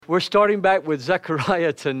We're starting back with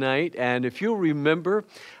Zechariah tonight, and if you'll remember,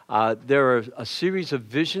 there are a series of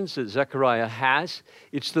visions that Zechariah has.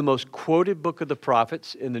 It's the most quoted book of the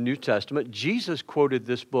prophets in the New Testament. Jesus quoted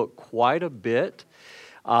this book quite a bit.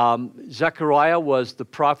 Zechariah was the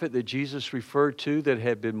prophet that Jesus referred to that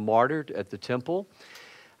had been martyred at the temple,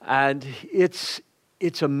 and it's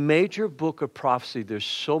a major book of prophecy. There's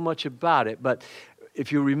so much about it, but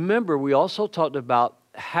if you remember, we also talked about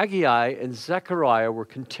Haggai and Zechariah were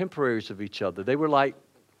contemporaries of each other. They were like,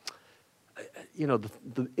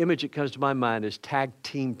 the image that comes to my mind is tag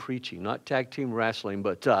team preaching, not tag team wrestling,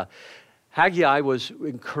 but Haggai was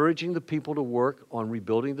encouraging the people to work on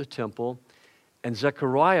rebuilding the temple, and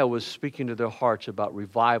Zechariah was speaking to their hearts about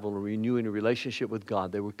revival and renewing a relationship with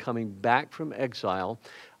God. They were coming back from exile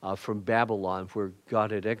from Babylon, where God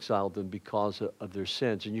had exiled them because of their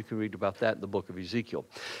sins. And you can read about that in the book of Ezekiel.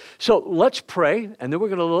 So let's pray, and then we're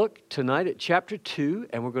going to look tonight at chapter 2,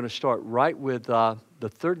 and we're going to start right with the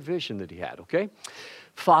third vision that he had, okay?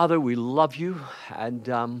 Father, we love you,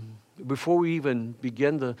 and before we even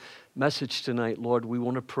begin the message tonight, Lord, we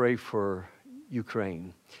want to pray for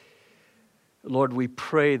Ukraine. Lord, we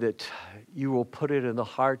pray that you will put it in the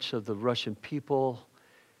hearts of the Russian people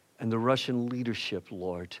and the Russian leadership,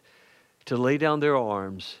 Lord, to lay down their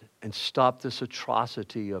arms and stop this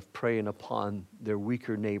atrocity of preying upon their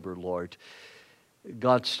weaker neighbor, Lord.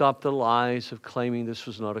 God, stop the lies of claiming this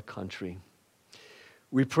was not a country.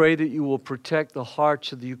 We pray that you will protect the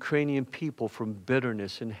hearts of the Ukrainian people from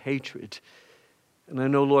bitterness and hatred. And I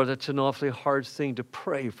know, Lord, that's an awfully hard thing to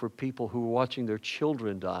pray for people who are watching their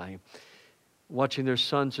children die, watching their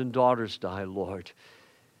sons and daughters die, Lord.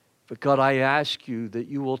 But God, I ask you that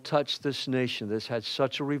you will touch this nation that's had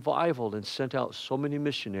such a revival and sent out so many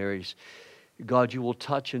missionaries. God, you will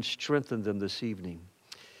touch and strengthen them this evening.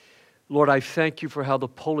 Lord, I thank you for how the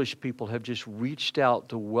Polish people have just reached out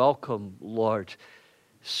to welcome, Lord,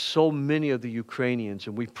 so many of the Ukrainians.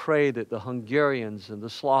 And we pray that the Hungarians and the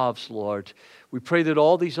Slavs, Lord, we pray that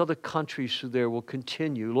all these other countries through there will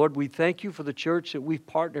continue. Lord, we thank you for the church that we've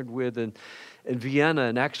partnered with in Vienna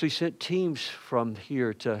and actually sent teams from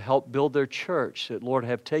here to help build their church that, Lord,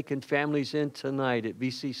 have taken families in tonight at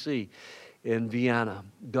VCC in Vienna.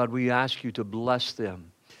 God, we ask you to bless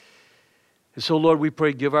them. And so, Lord, we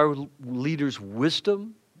pray, give our leaders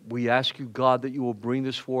wisdom. We ask you, God, that you will bring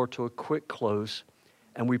this war to a quick close.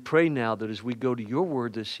 And we pray now that as we go to your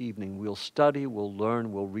word this evening, we'll study, we'll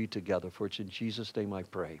learn, we'll read together. For it's in Jesus' name I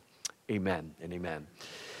pray. Amen and amen.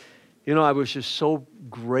 You know, I was just so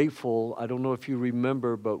grateful. I don't know if you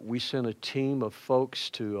remember, but we sent a team of folks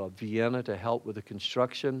to Vienna to help with the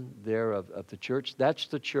construction there of the church. That's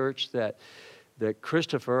the church that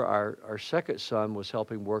Christopher, our second son, was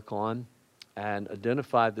helping work on, and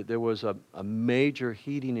identified that there was a major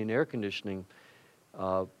heating and air conditioning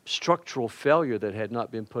structural failure that had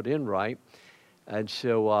not been put in right. And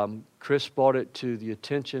so Chris brought it to the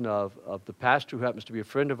attention of the pastor, who happens to be a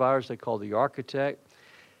friend of ours. They call the architect.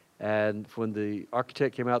 And when the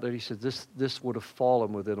architect came out there, he said, this would have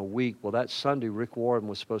fallen within a week. Well, that Sunday, Rick Warren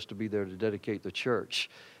was supposed to be there to dedicate the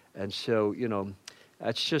church. And so,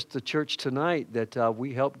 that's just the church tonight that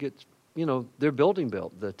we help get, their building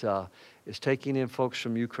built, that is taking in folks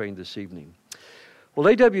from Ukraine this evening. Well,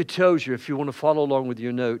 A.W. Tozier, if you want to follow along with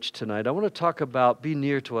your notes tonight, I want to talk about Be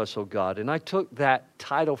Near to Us, O God. And I took that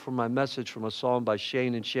title from my message from a song by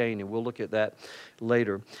Shane and Shane, and we'll look at that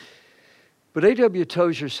later. But A.W.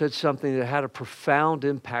 Tozier said something that had a profound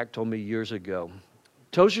impact on me years ago.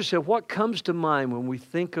 Tozier said, what comes to mind when we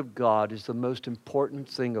think of God is the most important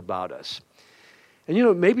thing about us.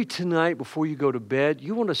 And maybe tonight before you go to bed,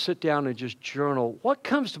 you want to sit down and just journal, what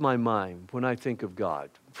comes to my mind when I think of God?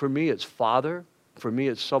 For me, it's Father. For me,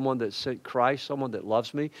 it's someone that sent Christ, someone that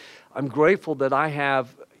loves me. I'm grateful that I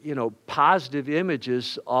have, positive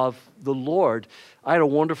images of the Lord. I had a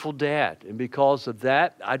wonderful dad, and because of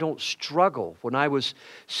that, I don't struggle. When I was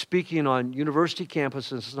speaking on university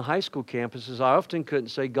campuses and high school campuses, I often couldn't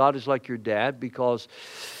say God is like your dad, because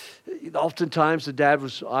oftentimes the dad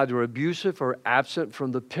was either abusive or absent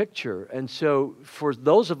from the picture. And so for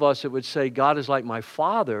those of us that would say God is like my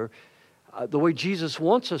father, the way Jesus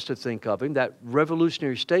wants us to think of him, that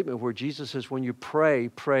revolutionary statement where Jesus says, when you pray,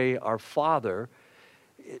 pray our Father,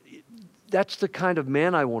 that's the kind of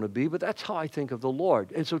man I want to be, but that's how I think of the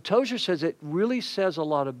Lord. And so Tozier says it really says a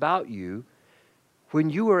lot about you when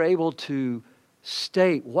you are able to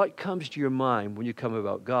state what comes to your mind when you come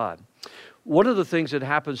about God. One of the things that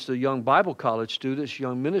happens to young Bible college students,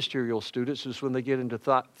 young ministerial students, is when they get into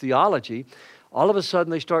theology, all of a sudden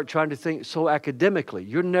they start trying to think so academically.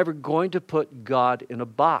 You're never going to put God in a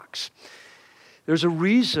box. There's a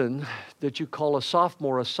reason that you call a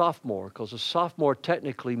sophomore, because a sophomore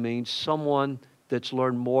technically means someone that's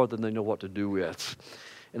learned more than they know what to do with.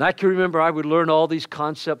 And I can remember I would learn all these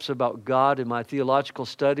concepts about God in my theological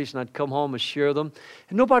studies, and I'd come home and share them,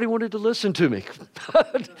 and nobody wanted to listen to me.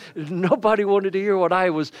 Nobody wanted to hear what I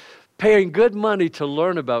was paying good money to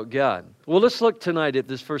learn about God. Well, let's look tonight at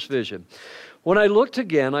this first vision. When I looked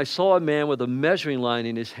again, I saw a man with a measuring line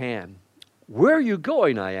in his hand. "Where are you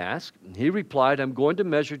going?" I asked. And he replied, "I'm going to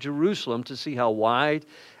measure Jerusalem to see how wide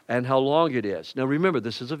and how long it is." Now remember,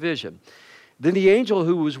 this is a vision. Then the angel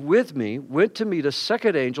who was with me went to meet a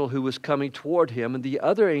second angel who was coming toward him, and the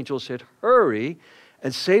other angel said, "Hurry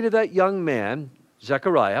and say to that young man,"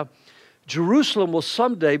 Zechariah, "Jerusalem will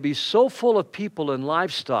someday be so full of people and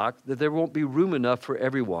livestock that there won't be room enough for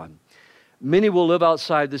everyone. Many will live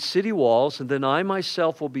outside the city walls, and then I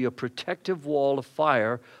myself will be a protective wall of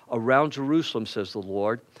fire around Jerusalem, says the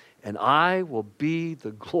Lord, and I will be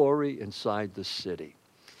the glory inside the city."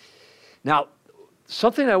 Now,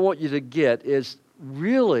 something I want you to get is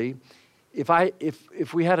really,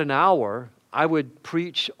 if we had an hour, I would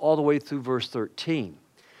preach all the way through verse 13.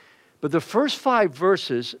 But the first 5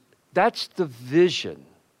 verses, that's the vision.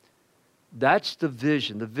 That's the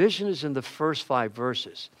vision. The vision is in the first 5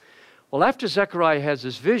 verses. Well, after Zechariah has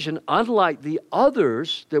this vision, unlike the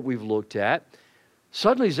others that we've looked at,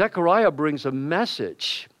 suddenly Zechariah brings a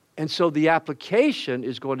message. And so the application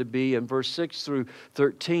is going to be in verse 6 through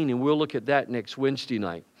 13, and we'll look at that next Wednesday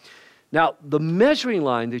night. Now, the measuring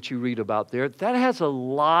line that you read about there, that has a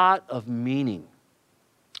lot of meaning.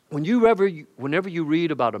 Whenever you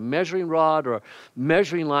read about a measuring rod or a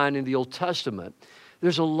measuring line in the Old Testament,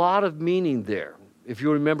 there's a lot of meaning there. If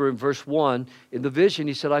you remember in verse 1, in the vision,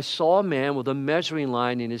 he said, "I saw a man with a measuring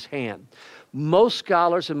line in his hand." Most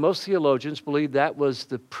scholars and most theologians believe that was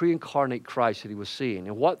the pre-incarnate Christ that he was seeing.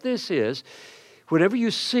 And what this is, whenever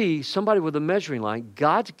you see somebody with a measuring line,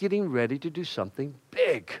 God's getting ready to do something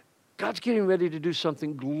big. God's getting ready to do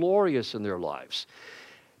something glorious in their lives.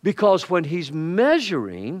 Because when he's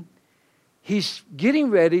measuring, he's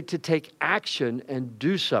getting ready to take action and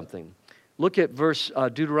do something. Look at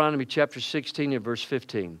Deuteronomy chapter 16 and verse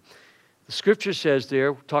 15. The scripture says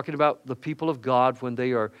there, talking about the people of God when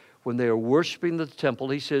they are worshiping the temple,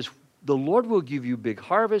 he says, "The Lord will give you big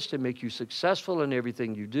harvest and make you successful in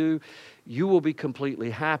everything you do. You will be completely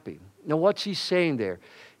happy." Now, what's he saying there?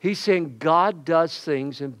 He's saying God does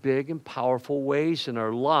things in big and powerful ways in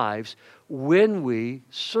our lives when we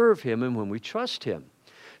serve him and when we trust him.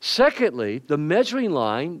 Secondly, the measuring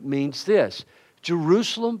line means this: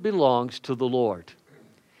 Jerusalem belongs to the Lord.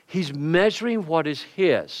 He's measuring what is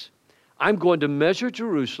his. I'm going to measure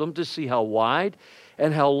Jerusalem to see how wide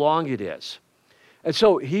and how long it is. And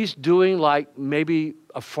so he's doing like maybe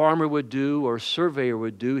a farmer would do or a surveyor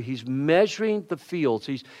would do. He's measuring the fields.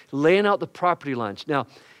 He's laying out the property lines. Now,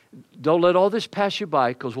 don't let all this pass you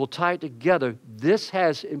by, because we'll tie it together. This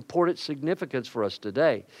has important significance for us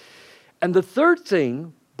today. And the third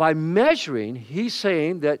thing, by measuring, he's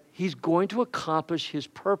saying that he's going to accomplish his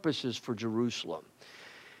purposes for Jerusalem.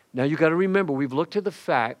 Now, you've got to remember, we've looked at the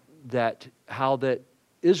fact that how that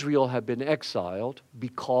Israel had been exiled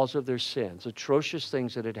because of their sins, atrocious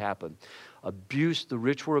things that had happened. Abuse, the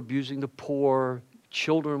rich were abusing the poor,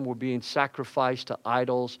 children were being sacrificed to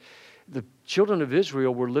idols. The children of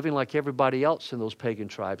Israel were living like everybody else in those pagan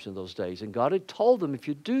tribes in those days. And God had told them, if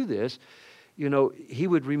you do this, he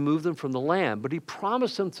would remove them from the land. But he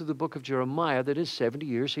promised them through the book of Jeremiah that in 70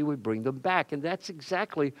 years he would bring them back. And that's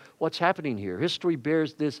exactly what's happening here. History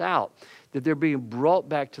bears this out, that they're being brought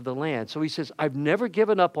back to the land. So he says, I've never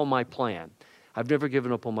given up on my plan. I've never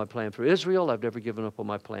given up on my plan for Israel. I've never given up on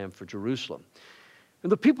my plan for Jerusalem.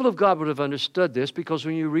 And the people of God would have understood this, because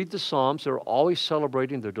when you read the Psalms, they're always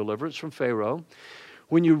celebrating their deliverance from Pharaoh.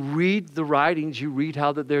 When you read the writings, you read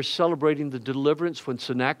how that they're celebrating the deliverance when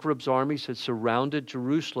Sennacherib's armies had surrounded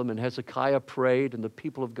Jerusalem, and Hezekiah prayed and the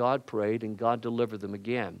people of God prayed, and God delivered them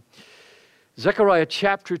again. Zechariah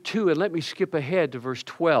chapter 2, and let me skip ahead to verse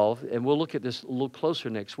 12, and we'll look at this a little closer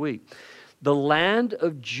next week. The land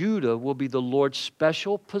of Judah will be the Lord's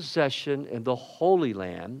special possession in the Holy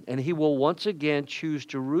Land, and he will once again choose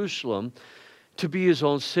Jerusalem to be his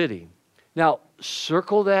own city. Now,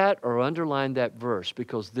 circle that or underline that verse,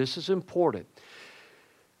 because this is important.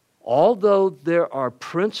 Although there are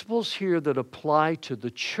principles here that apply to the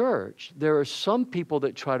church, there are some people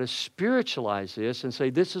that try to spiritualize this and say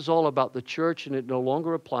this is all about the church and it no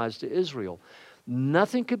longer applies to Israel.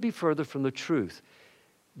 Nothing could be further from the truth.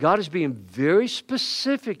 God is being very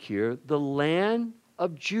specific here. The land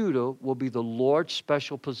of Judah will be the Lord's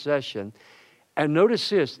special possession. And notice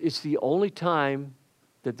this, it's the only time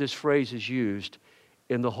that this phrase is used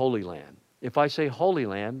in the Holy Land. If I say Holy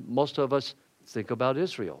Land, most of us think about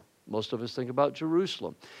Israel. Most of us think about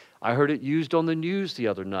Jerusalem. I heard it used on the news the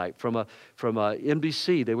other night from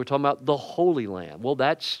NBC. They were talking about the Holy Land. Well,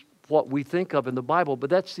 that's what we think of in the Bible, but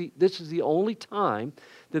this is the only time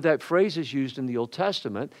that phrase is used in the Old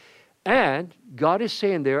Testament. And God is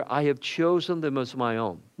saying there, I have chosen them as my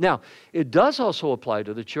own. Now, it does also apply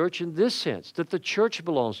to the church in this sense, that the church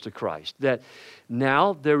belongs to Christ, that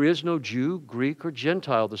now there is no Jew, Greek, or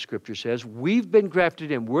Gentile, the Scripture says. We've been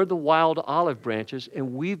grafted in. We're the wild olive branches,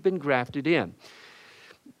 and we've been grafted in.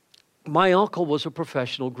 My uncle was a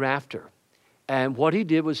professional grafter. And what he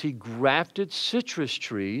did was he grafted citrus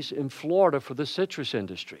trees in Florida for the citrus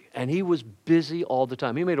industry. And he was busy all the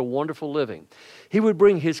time. He made a wonderful living. He would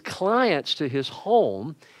bring his clients to his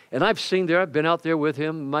home. And I've been out there with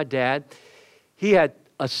him, my dad. He had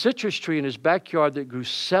a citrus tree in his backyard that grew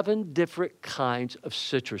 7 different kinds of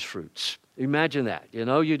citrus fruits. Imagine that.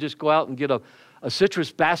 You just go out and get a citrus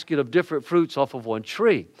basket of different fruits off of one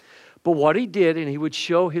tree. But what he did, and he would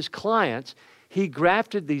show his clients, he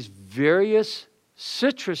grafted these various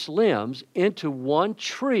citrus limbs into one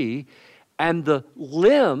tree, and the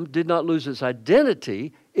limb did not lose its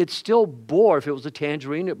identity. It still bore. If it was a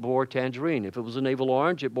tangerine, it bore a tangerine. If it was a navel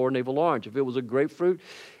orange, it bore a navel orange. If it was a grapefruit,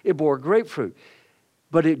 it bore a grapefruit.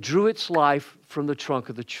 But it drew its life from the trunk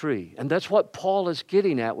of the tree. And that's what Paul is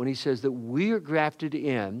getting at when he says that we are grafted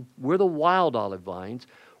in. We're the wild olive vines.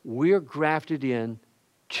 We are grafted in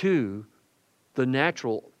to the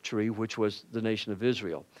natural tree, which was the nation of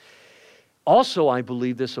Israel. Also, I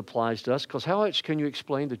believe this applies to us, because how else can you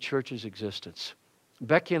explain the church's existence?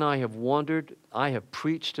 Becky and I have wandered. I have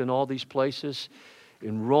preached in all these places,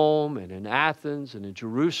 in Rome and in Athens and in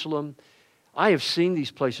Jerusalem. I have seen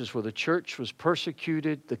these places where the church was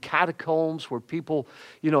persecuted, the catacombs where people,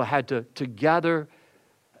 had to gather.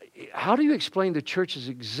 How do you explain the church's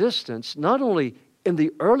existence, not only in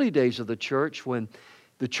the early days of the church when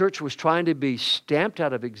the church was trying to be stamped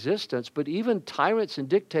out of existence, but even tyrants and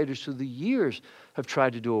dictators through the years have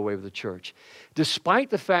tried to do away with the church.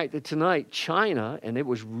 Despite the fact that tonight China, and it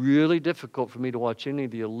was really difficult for me to watch any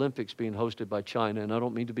of the Olympics being hosted by China, and I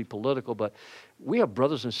don't mean to be political, but we have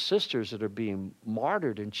brothers and sisters that are being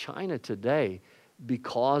martyred in China today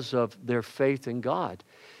because of their faith in God,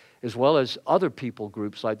 as well as other people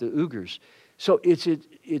groups like the Uyghurs. So it's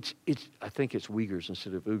I think it's Uyghurs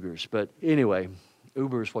instead of Uyghurs, but anyway,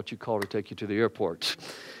 Uber is what you call to take you to the airport.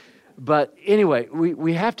 But anyway,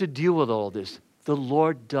 we have to deal with all this. The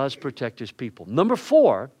Lord does protect his people. Number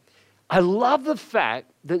 4, I love the fact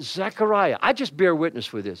that Zechariah, I just bear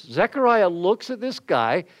witness with this. Zechariah looks at this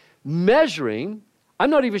guy measuring. I'm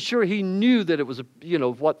not even sure he knew that it was,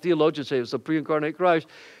 what theologians say it was the pre-incarnate Christ.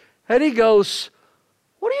 And he goes,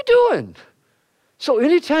 what are you doing? So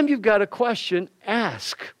anytime you've got a question,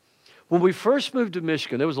 ask. When we first moved to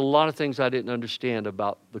Michigan, there was a lot of things I didn't understand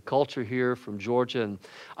about the culture here from Georgia. And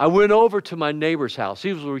I went over to my neighbor's house.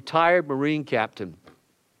 He was a retired Marine captain.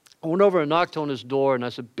 I went over and knocked on his door, and I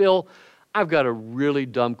said, Bill, I've got a really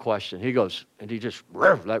dumb question. He goes, and he just,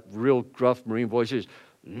 that real gruff Marine voice, he says,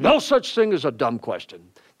 no such thing as a dumb question.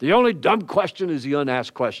 The only dumb question is the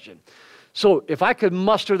unasked question. So if I could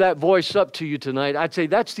muster that voice up to you tonight, I'd say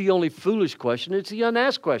that's the only foolish question. It's the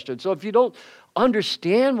unasked question. So if you don't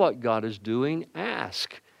understand what God is doing,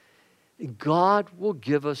 ask. God will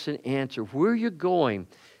give us an answer. Where are you going?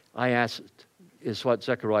 I asked, is what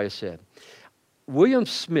Zechariah said. Ralph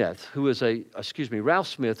Smith, who is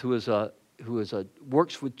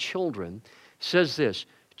works with children, says this: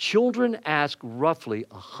 children ask roughly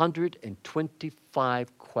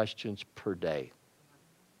 125 questions per day.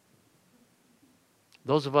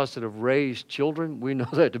 Those of us that have raised children, we know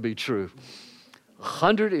that to be true.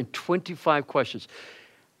 125 questions.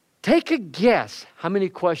 Take a guess how many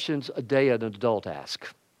questions a day an adult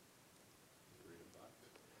asks.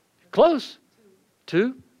 Close.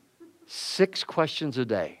 2. 6 questions a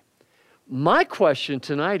day. My question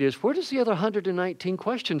tonight is, where does the other 119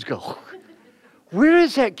 questions go? Where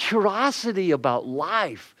is that curiosity about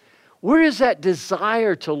life? Where is that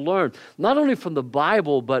desire to learn, not only from the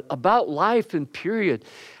Bible, but about life and period?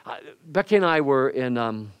 Becky and I were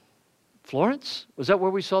in Florence. Was that where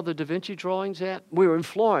we saw the Da Vinci drawings at? We were in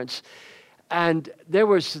Florence. And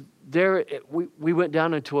we went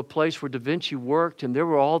down into a place where Da Vinci worked, and there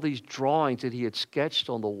were all these drawings that he had sketched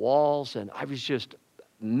on the walls, and I was just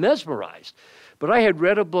mesmerized. But I had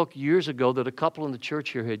read a book years ago that a couple in the church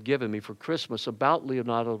here had given me for Christmas about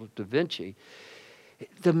Leonardo da Vinci.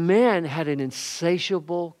 The man had an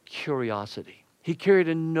insatiable curiosity. He carried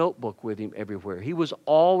a notebook with him everywhere. He was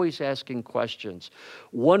always asking questions.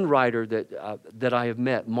 One writer that I have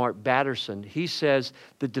met, Mark Batterson, he says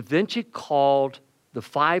that Da Vinci called the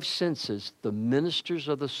five senses the ministers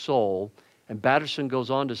of the soul, and Batterson goes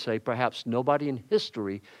on to say perhaps nobody in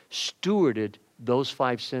history stewarded those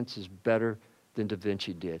five senses better than Da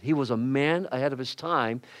Vinci did. He was a man ahead of his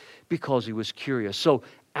time because he was curious. So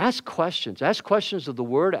ask questions. Ask questions of the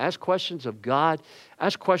Word. Ask questions of God.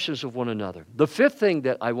 Ask questions of one another. The fifth thing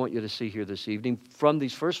that I want you to see here this evening from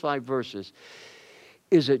these first 5 verses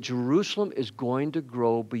is that Jerusalem is going to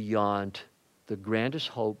grow beyond the grandest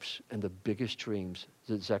hopes and the biggest dreams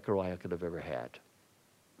that Zechariah could have ever had.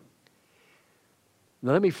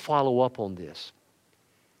 Now let me follow up on this.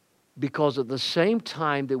 Because at the same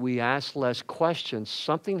time that we ask less questions,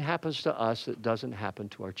 something happens to us that doesn't happen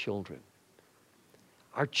to our children.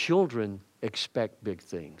 Our children expect big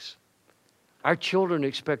things. Our children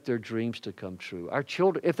expect their dreams to come true. Our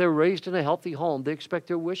children, if they're raised in a healthy home, they expect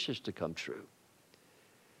their wishes to come true.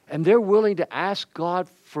 And they're willing to ask God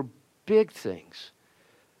for big things.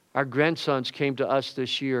 Our grandsons came to us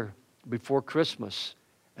this year before Christmas,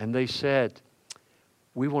 and they said,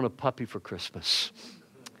 "We want a puppy for Christmas."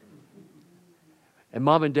 And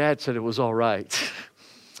Mom and Dad said it was all right.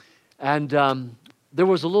 And there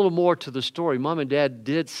was a little more to the story. Mom and Dad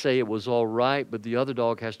did say it was all right, but the other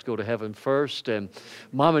dog has to go to heaven first, and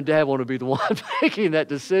Mom and Dad want to be the one making that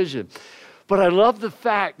decision. But I love the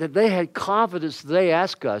fact that they had confidence. They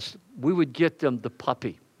asked us, we would get them the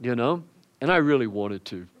puppy, you know? And I really wanted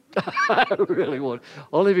to. I really wanted,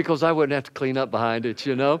 only because I wouldn't have to clean up behind it,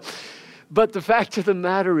 you know? But the fact of the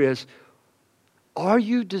matter is, are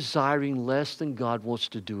you desiring less than God wants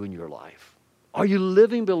to do in your life? Are you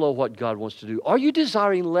living below what God wants to do? Are you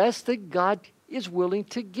desiring less than God is willing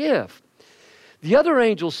to give? The other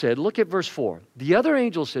angel said, look at verse 4. The other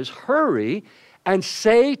angel says, "Hurry and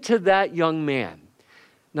say to that young man."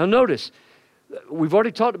 Now notice, we've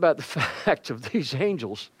already talked about the fact of these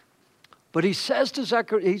angels, but he says to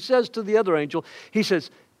Zechariah, he says to the other angel, he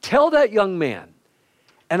says, "Tell that young man."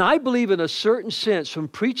 And I believe in a certain sense from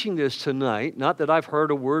preaching this tonight, not that I've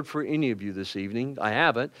heard a word for any of you this evening, I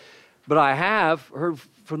haven't, but I have heard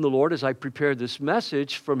from the Lord as I prepared this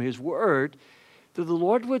message from His Word, that the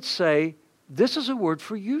Lord would say, this is a word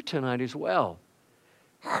for you tonight as well.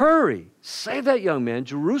 Hurry, say that young man,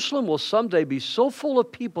 Jerusalem will someday be so full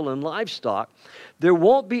of people and livestock, there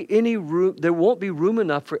won't be room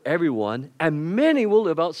enough for everyone, and many will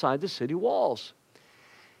live outside the city walls.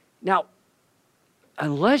 Now,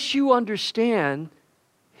 unless you understand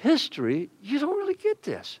history, you don't really get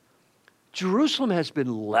this. Jerusalem has been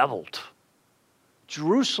leveled.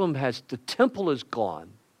 The temple is gone.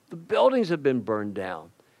 The buildings have been burned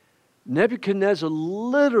down. Nebuchadnezzar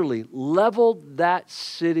literally leveled that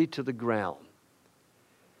city to the ground.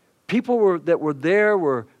 People that were there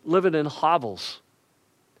were living in hovels.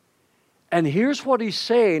 And here's what he's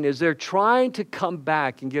saying is they're trying to come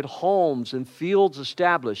back and get homes and fields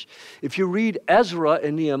established. If you read Ezra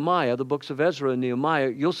and Nehemiah, the books of Ezra and Nehemiah,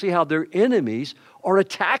 you'll see how their enemies are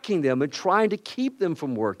attacking them and trying to keep them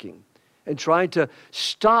from working and trying to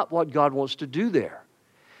stop what God wants to do there.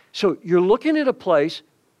 So you're looking at a place,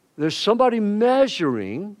 there's somebody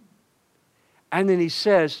measuring, and then he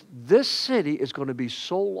says, this city is going to be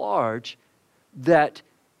so large that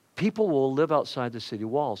people will live outside the city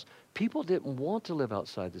walls. People didn't want to live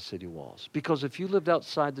outside the city walls because if you lived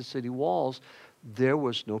outside the city walls, there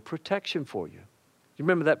was no protection for you. You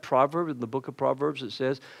remember that proverb in the book of Proverbs that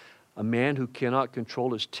says, a man who cannot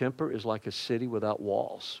control his temper is like a city without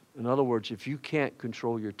walls. In other words, if you can't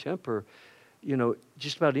control your temper, you know,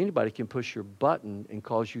 just about anybody can push your button and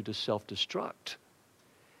cause you to self-destruct.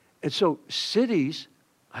 And so cities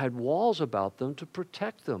had walls about them to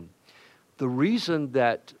protect them. The reason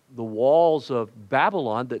that the walls of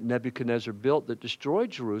Babylon that Nebuchadnezzar built that destroyed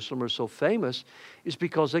Jerusalem are so famous is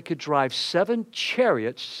because they could drive 7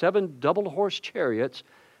 chariots, 7 double-horse chariots,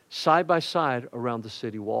 side by side around the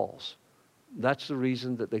city walls. That's the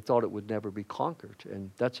reason that they thought it would never be conquered. And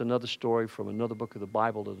that's another story from another book of the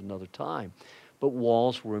Bible at another time. But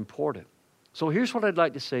walls were important. So here's what I'd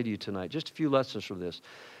like to say to you tonight, just a few lessons from this.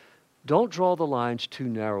 Don't draw the lines too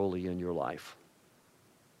narrowly in your life.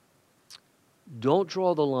 Don't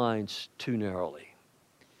draw the lines too narrowly.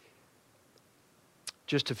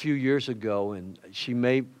 Just a few years ago, and she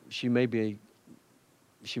may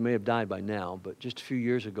have died by now, but just a few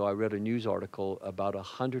years ago, I read a news article about a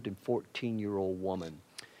 114-year-old woman.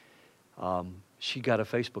 She got a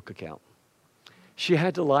Facebook account. She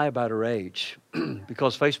had to lie about her age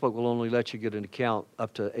because Facebook will only let you get an account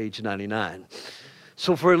up to age 99.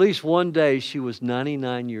 So for at least one day, she was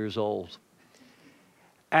 99 years old.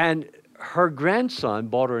 And her grandson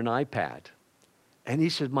bought her an iPad. And he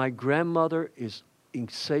said, my grandmother is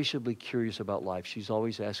insatiably curious about life. She's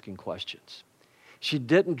always asking questions. She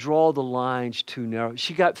didn't draw the lines too narrow.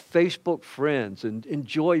 She got Facebook friends and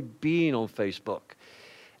enjoyed being on Facebook.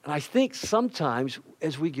 And I think sometimes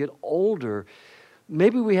as we get older,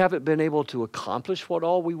 maybe we haven't been able to accomplish what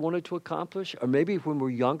all we wanted to accomplish. Or maybe when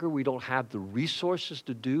we're younger, we don't have the resources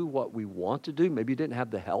to do what we want to do. Maybe you didn't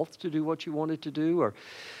have the health to do what you wanted to do. Or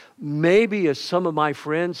maybe, as some of my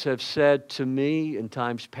friends have said to me in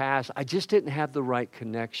times past, I just didn't have the right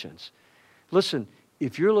connections. Listen,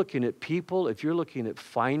 if you're looking at people, if you're looking at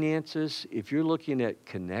finances, if you're looking at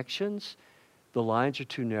connections, the lines are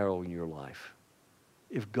too narrow in your life.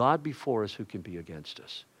 If God be for us, who can be against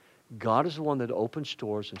us? God is the one that opens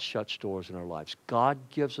doors and shuts doors in our lives. God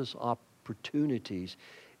gives us opportunities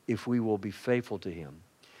if we will be faithful to Him.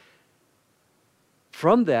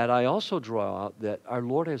 From that, I also draw out that our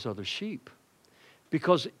Lord has other sheep.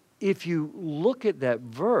 Because if you look at that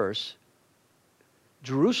verse,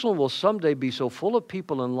 Jerusalem will someday be so full of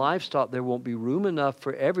people and livestock there won't be room enough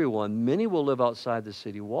for everyone. Many will live outside the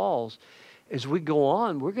city walls. As we go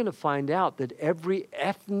on, we're going to find out that every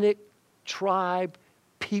ethnic tribe,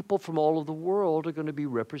 people from all over the world are going to be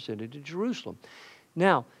represented in Jerusalem.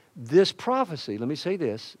 Now, this prophecy, let me say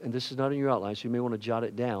this, and this is not in your outline, so you may want to jot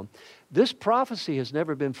it down. This prophecy has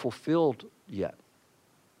never been fulfilled yet.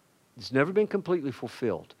 It's never been completely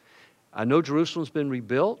fulfilled. I know Jerusalem's been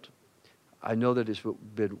rebuilt. I know that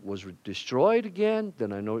it was destroyed again.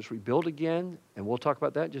 Then I know it's rebuilt again. And we'll talk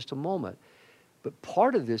about that in just a moment. But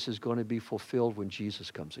part of this is going to be fulfilled when Jesus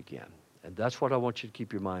comes again. And that's what I want you to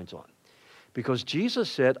keep your minds on. Because Jesus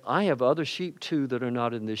said, I have other sheep too that are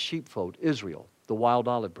not in this sheepfold. Israel, the wild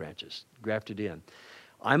olive branches, grafted in.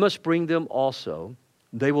 I must bring them also.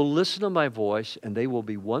 They will listen to my voice, and they will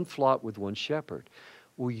be one flock with one shepherd.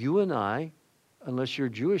 Well, you and I, unless you're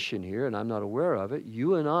Jewish in here, and I'm not aware of it,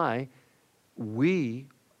 you and I, we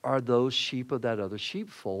are those sheep of that other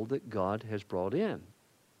sheepfold that God has brought in.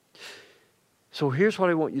 So here's what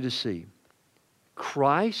I want you to see.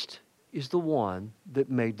 Christ is the one that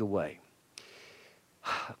made the way.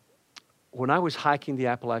 When I was hiking the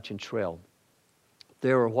Appalachian Trail,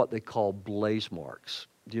 there are what they call blaze marks.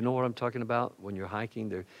 Do you know what I'm talking about? When you're hiking,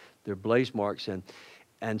 they're blaze marks,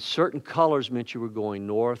 and certain colors meant you were going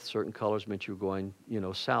north, certain colors meant you were going,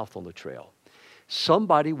 south on the trail.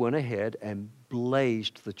 Somebody went ahead and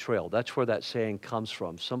blazed the trail. That's where that saying comes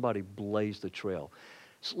from. Somebody blazed the trail.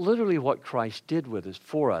 It's literally what Christ did with us,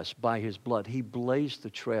 for us, by His blood. He blazed the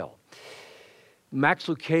trail. Max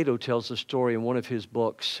Lucado tells a story in one of his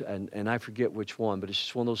books, and I forget which one, but it's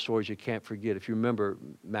just one of those stories you can't forget. If you remember,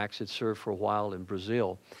 Max had served for a while in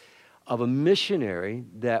Brazil, of a missionary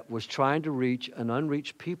that was trying to reach an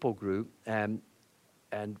unreached people group and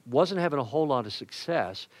wasn't having a whole lot of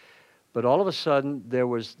success. But all of a sudden, there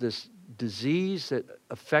was this disease that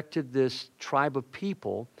affected this tribe of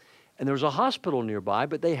people, and there was a hospital nearby,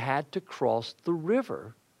 but they had to cross the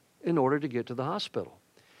river in order to get to the hospital.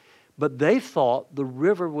 But they thought the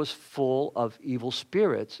river was full of evil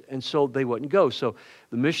spirits, and so they wouldn't go. So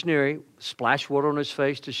the missionary splashed water on his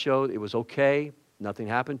face to show it was okay. Nothing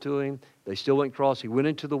happened to him. They still wouldn't cross. He went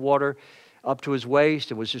into the water up to his waist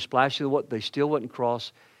and was just splashing the water. They still wouldn't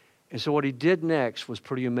cross. And so what he did next was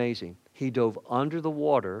pretty amazing. He dove under the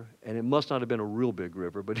water, and it must not have been a real big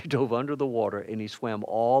river, but he dove under the water, and he swam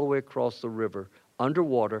all the way across the river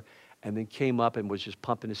underwater, and then came up and was just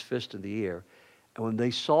pumping his fist in the air. And when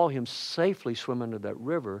they saw him safely swim under that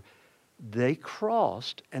river, they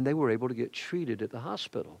crossed, and they were able to get treated at the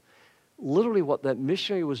hospital. Literally what that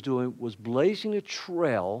missionary was doing was blazing a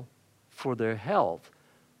trail for their health,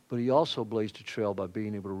 but he also blazed a trail by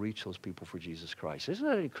being able to reach those people for Jesus Christ. Isn't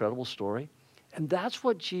that an incredible story? And that's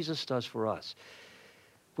what Jesus does for us.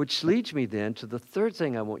 Which leads me then to the third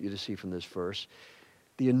thing I want you to see from this verse.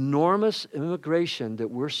 The enormous immigration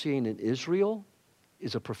that we're seeing in Israel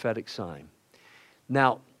is a prophetic sign.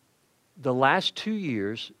 Now, the last 2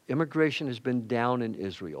 years, immigration has been down in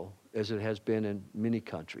Israel, as it has been in many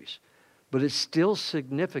countries. But it's still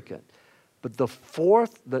significant. But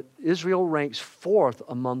that Israel ranks fourth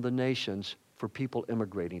among the nations for people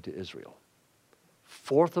immigrating to Israel.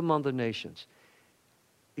 Fourth among the nations.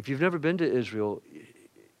 If you've never been to Israel,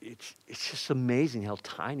 it's just amazing how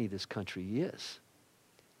tiny this country is.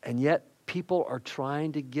 And yet, people are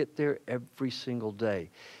trying to get there every single day.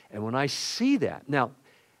 And when I see that, now,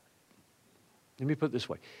 let me put it this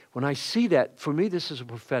way. When I see that, for me, this is a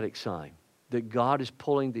prophetic sign that God is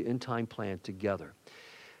pulling the end-time plan together.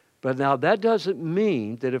 But now that doesn't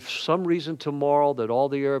mean that if for some reason tomorrow that all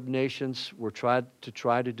the Arab nations were try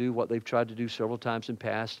to do what they've tried to do several times in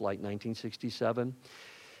past, like 1967,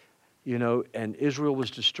 and Israel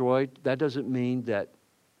was destroyed, that doesn't mean that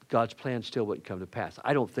God's plan still wouldn't come to pass.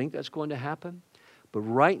 I don't think that's going to happen. But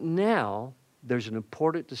right now, there's an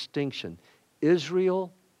important distinction.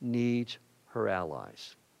 Israel needs her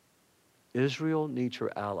allies. Israel needs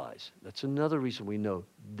her allies. That's another reason we know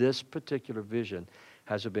this particular vision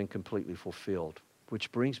hasn't been completely fulfilled,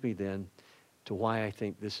 which brings me then to why I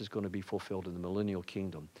think this is going to be fulfilled in the millennial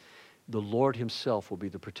kingdom. The Lord himself will be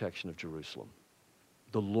the protection of Jerusalem.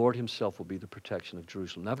 The Lord himself will be the protection of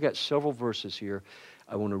Jerusalem. Now, I've got several verses here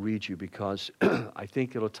I want to read you because I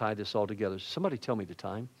think it'll tie this all together. Somebody tell me the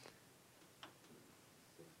time.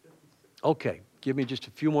 Okay, give me just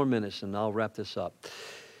a few more minutes and I'll wrap this up.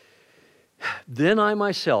 Then I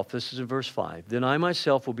myself, this is in verse 5, then I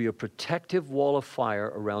myself will be a protective wall of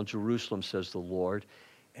fire around Jerusalem, says the Lord,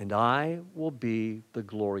 and I will be the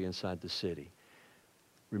glory inside the city.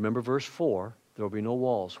 Remember verse 4, there will be no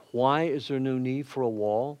walls. Why is there no need for a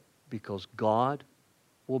wall? Because God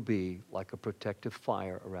will be like a protective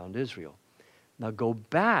fire around Israel. Now go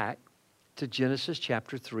back to Genesis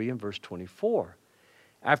chapter 3 and verse 24.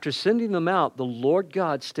 After sending them out, the Lord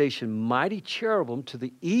God stationed mighty cherubim to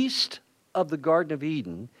the east of the Garden of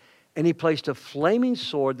Eden, and he placed a flaming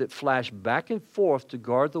sword that flashed back and forth to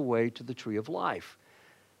guard the way to the tree of life.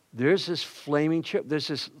 There's this flaming cherub. There's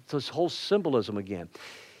this whole symbolism again.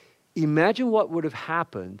 Imagine what would have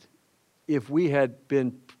happened if we had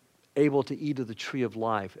been able to eat of the tree of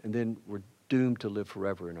life and then were doomed to live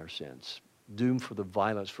forever in our sins, doomed for the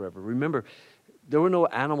violence forever. Remember, there were no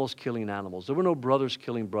animals killing animals. There were no brothers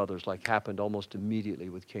killing brothers like happened almost immediately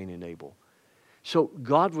with Cain and Abel. So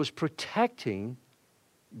God was protecting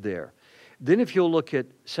there. Then if you'll look at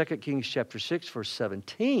 2 Kings chapter 6, verse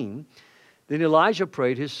 17, then Elijah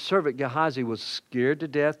prayed. His servant Gehazi was scared to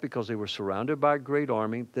death because they were surrounded by a great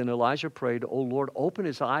army. Then Elijah prayed, "O Lord, open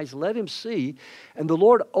his eyes, let him see." And the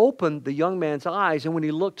Lord opened the young man's eyes, and when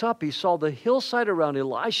he looked up, he saw the hillside around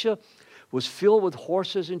Elisha was filled with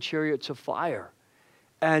horses and chariots of fire.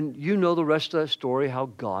 And you know the rest of that story, how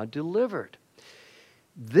God delivered.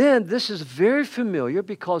 Then this is very familiar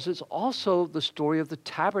because it's also the story of the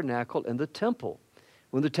tabernacle and the temple.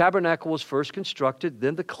 When the tabernacle was first constructed,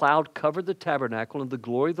 then the cloud covered the tabernacle and the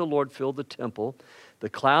glory of the Lord filled the temple. The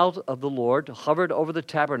cloud of the Lord hovered over the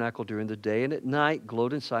tabernacle during the day and at night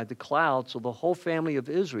glowed inside the cloud so the whole family of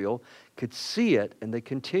Israel could see it, and this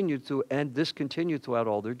continued throughout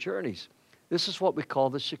all their journeys. This is what we call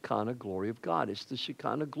the Shekinah glory of God. It's the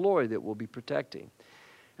Shekinah glory that we'll be protecting.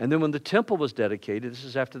 And then when the temple was dedicated, this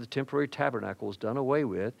is after the temporary tabernacle was done away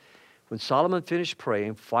with, when Solomon finished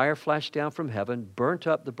praying, fire flashed down from heaven, burnt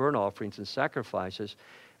up the burnt offerings and sacrifices,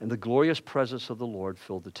 and the glorious presence of the Lord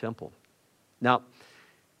filled the temple. Now,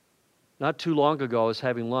 not too long ago, I was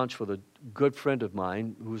having lunch with a good friend of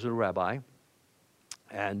mine who's a rabbi,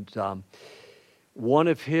 and one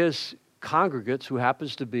of his congregants, who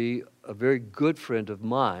happens to be a very good friend of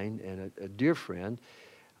mine and a dear friend,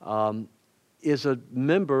 is a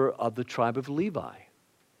member of the tribe of Levi.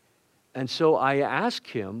 And so I asked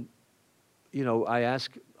him,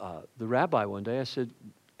 the rabbi one day, I said,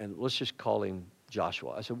 and let's just call him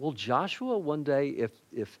Joshua. I said, well, Joshua, one day,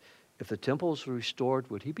 if the temple is restored,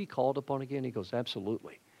 would he be called upon again? He goes,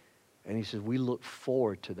 absolutely. And he says, we look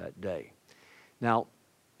forward to that day. Now,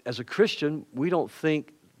 as a Christian, we don't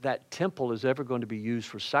think that temple is ever going to be used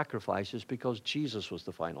for sacrifices because Jesus was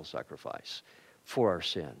the final sacrifice for our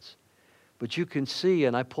sins. But you can see,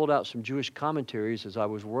 and I pulled out some Jewish commentaries as I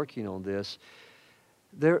was working on this,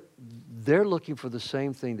 they're looking for the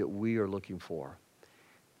same thing that we are looking for.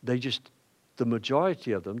 The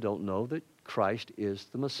majority of them don't know that Christ is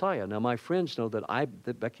the Messiah. Now, my friends know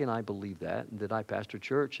that Becky and I believe that, and that I pastor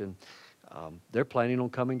church, and they're planning on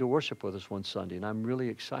coming to worship with us one Sunday, and I'm really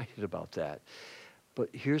excited about that. But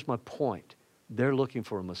here's my point. They're looking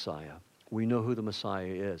for a Messiah. We know who the Messiah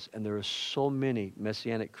is, and there are so many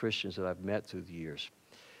Messianic Christians that I've met through the years.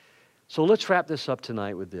 So let's wrap this up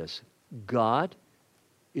tonight with this. God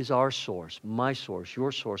is our source, my source,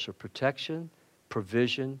 your source of protection,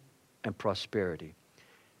 provision, and prosperity.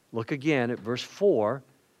 Look again at verse 4,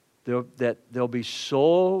 that there'll be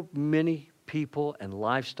so many people and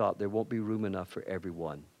livestock, there won't be room enough for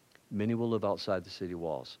everyone. Many will live outside the city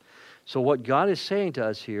walls. So what God is saying to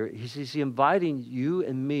us here, He's inviting you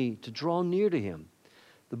and me to draw near to Him.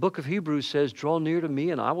 The book of Hebrews says, draw near to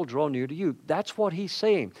me and I will draw near to you. That's what He's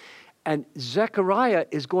saying. And Zechariah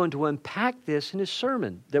is going to unpack this in his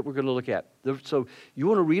sermon that we're going to look at. So you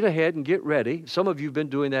want to read ahead and get ready. Some of you have been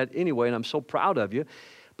doing that anyway, and I'm so proud of you.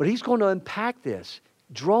 But he's going to unpack this.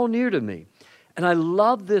 Draw near to me. And I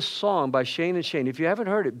love this song by Shane and Shane. If you haven't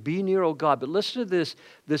heard it, Be Near, O God. But listen to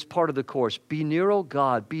this part of the chorus. Be near, O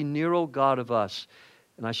God. Be near, O God of us.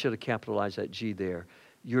 And I should have capitalized that G there.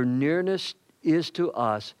 Your nearness is to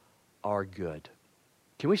us our good.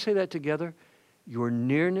 Can we say that together? Your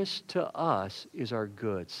nearness to us is our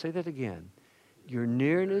good. Say that again. Your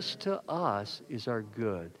nearness to us is our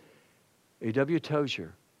good. A.W.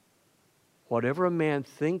 Tozier, whatever a man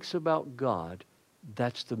thinks about God,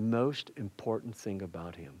 that's the most important thing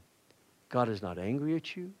about him. God is not angry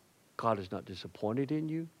at you. God is not disappointed in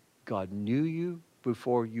you. God knew you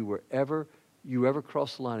before you ever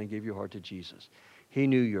crossed the line and gave your heart to Jesus. He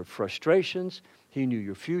knew your frustrations. He knew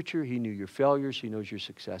your future. He knew your failures. He knows your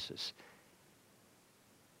successes.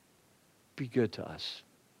 Be good to us.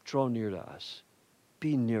 Draw near to us.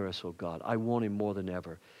 Be near us, oh God. I want him more than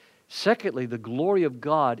ever. Secondly, the glory of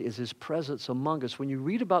God is his presence among us. When you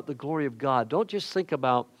read about the glory of God, don't just think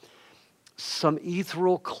about some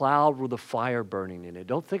ethereal cloud with a fire burning in it.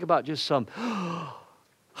 Don't think about just some,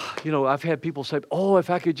 I've had people say, oh, if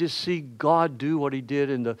I could just see God do what he did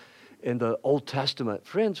in the Old Testament.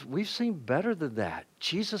 Friends, we've seen better than that.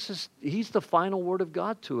 He's the final word of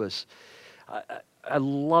God to us. I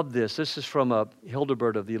love this. This is from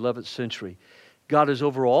Hildebert of the 11th century. God is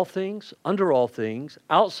over all things, under all things,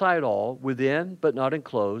 outside all, within but not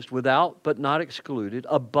enclosed, without but not excluded,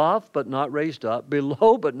 above but not raised up,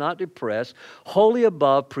 below but not depressed, wholly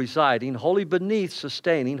above presiding, wholly beneath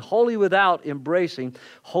sustaining, wholly without embracing,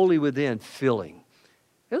 wholly within filling.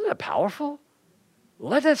 Isn't that powerful?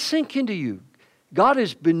 Let that sink into you. God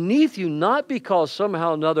is beneath you, not because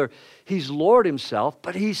somehow or another he's Lord himself,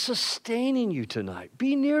 but he's sustaining you tonight.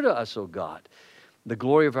 Be near to us, oh God. The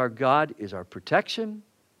glory of our God is our protection.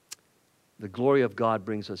 The glory of God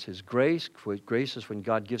brings us his grace. Grace is when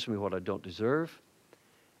God gives me what I don't deserve.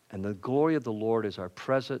 And the glory of the Lord is our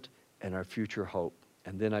present and our future hope.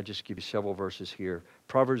 And then I just give you several verses here.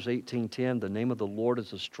 Proverbs 18:10, the name of the Lord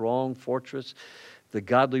is a strong fortress. The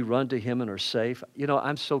godly run to him and are safe.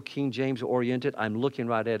 I'm so King James oriented, I'm looking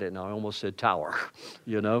right at it and I almost said tower,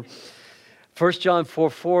 1 John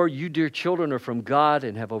 4:4, you dear children are from God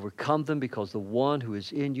and have overcome them because the one who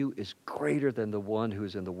is in you is greater than the one who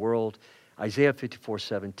is in the world. Isaiah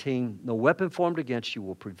 54:17, no weapon formed against you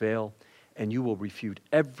will prevail, and you will refute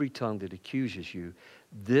every tongue that accuses you.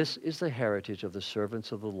 This is the heritage of the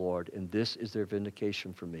servants of the Lord, and this is their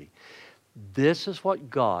vindication from me. This is what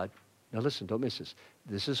God, now listen, don't miss this.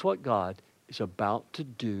 This is what God is about to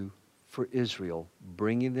do for Israel,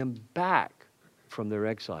 bringing them back from their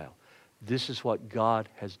exile. This is what God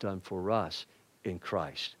has done for us in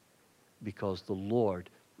Christ, because the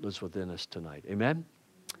Lord lives within us tonight. Amen?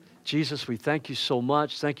 Jesus, we thank you so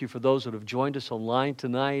much. Thank you for those that have joined us online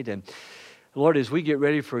tonight. And Lord, as we get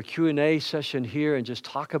ready for a Q&A session here and just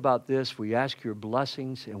talk about this, we ask your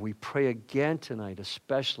blessings, and we pray again tonight,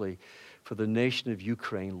 especially for the nation of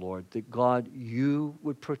Ukraine, Lord, that God, you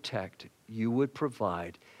would protect, you would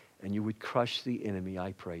provide, and you would crush the enemy,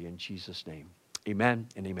 I pray, in Jesus' name. Amen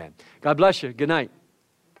and amen. God bless you. Good night.